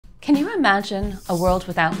Can you imagine a world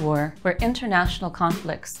without war, where international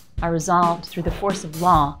conflicts are resolved through the force of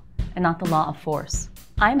law and not the law of force?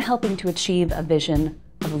 I'm helping to achieve a vision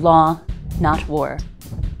of law, not war.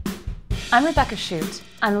 I'm Rebecca Shute.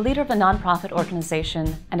 I'm the leader of a nonprofit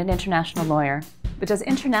organization and an international lawyer. But does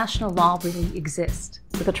international law really exist?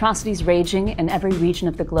 With atrocities raging in every region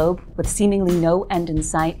of the globe, with seemingly no end in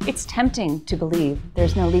sight, it's tempting to believe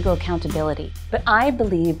there's no legal accountability. But I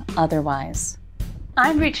believe otherwise.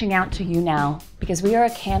 I'm reaching out to you now because we are a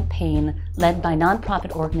campaign led by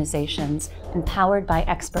nonprofit organizations and powered by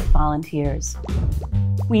expert volunteers.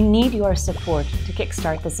 We need your support to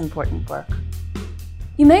kickstart this important work.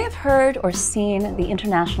 You may have heard or seen the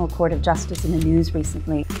International Court of Justice in the news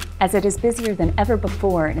recently, as it is busier than ever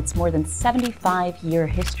before in its more than 75-year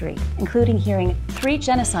history, including hearing 3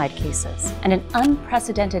 genocide cases and an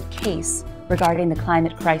unprecedented case regarding the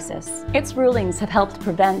climate crisis. Its rulings have helped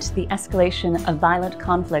prevent the escalation of violent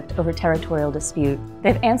conflict over territorial dispute.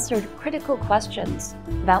 They've answered critical questions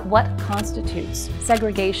about what constitutes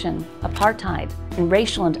segregation, apartheid, and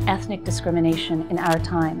racial and ethnic discrimination in our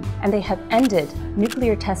time. And they have ended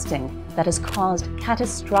nuclear testing that has caused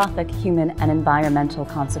catastrophic human and environmental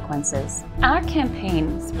consequences. Our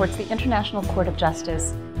campaign supports the International Court of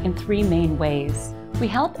Justice in 3 main ways. We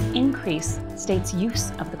help increase states'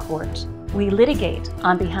 use of the court. We litigate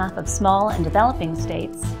on behalf of small and developing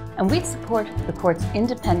states, and we support the court's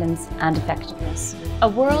independence and effectiveness. A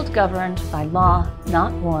world governed by law,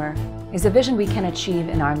 not war, is a vision we can achieve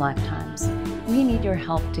in our lifetimes. We need your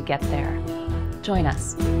help to get there. Join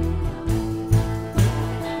us.